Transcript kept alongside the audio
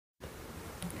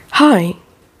Hi,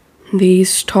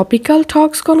 this topical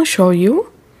talk's gonna show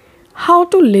you how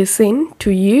to listen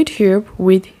to YouTube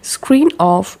with screen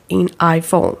off in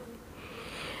iPhone.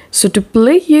 So to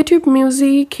play YouTube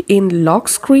music in lock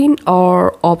screen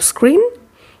or off screen,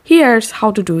 here's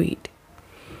how to do it.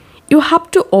 You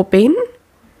have to open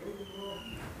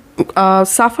a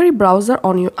Safari browser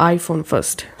on your iPhone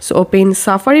first. So open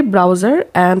Safari browser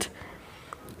and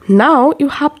now you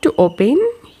have to open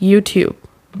YouTube.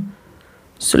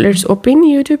 So let's open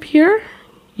YouTube here,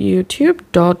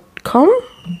 youtube.com.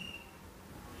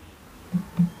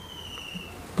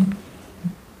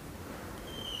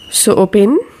 So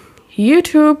open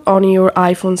YouTube on your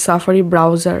iPhone Safari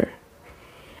browser.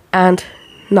 And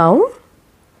now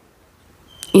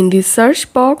in this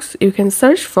search box, you can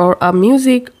search for a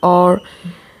music or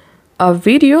a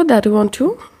video that you want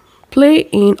to play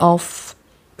in off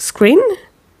screen.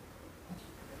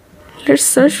 Let's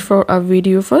search for a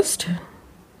video first.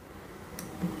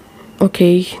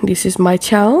 Okay, this is my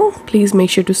channel. Please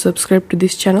make sure to subscribe to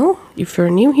this channel if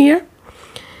you're new here.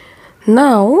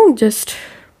 Now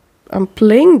I'm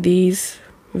playing this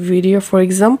video, for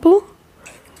example.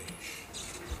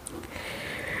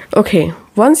 Okay,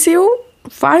 once you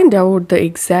find out the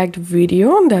exact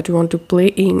video that you want to play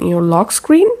in your lock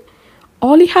screen,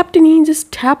 all you have to do is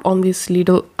just tap on this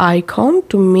little icon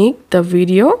to make the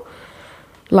video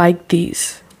like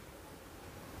this.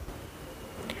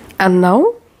 And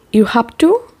now you have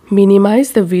to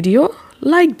minimize the video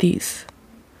like this.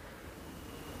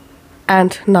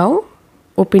 And now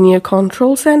open your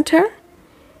control center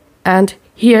and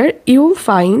here you will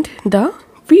find the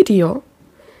video.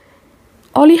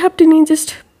 All you have to do is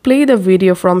just play the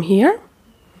video from here.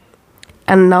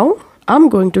 And now I'm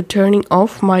going to turning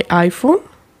off my iPhone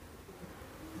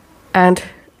and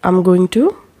I'm going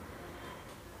to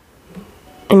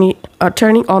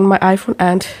turning on my iPhone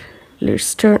and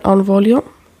let's turn on volume.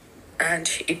 And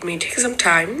it may take some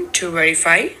time to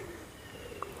verify.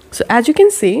 So as you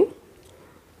can see,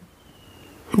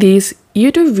 this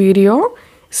YouTube video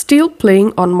still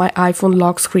playing on my iPhone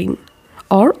lock screen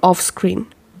or off screen.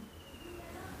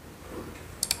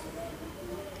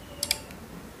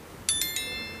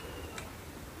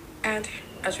 And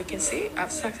as you can see,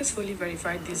 I've successfully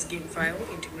verified this game file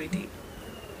integrity.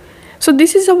 So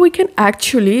this is how we can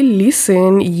actually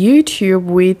listen YouTube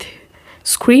with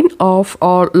screen off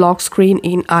or lock screen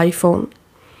in iPhone.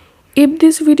 If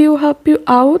this video helped you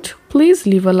out, please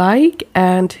leave a like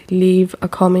and leave a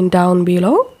comment down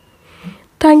below.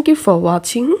 Thank you for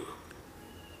watching.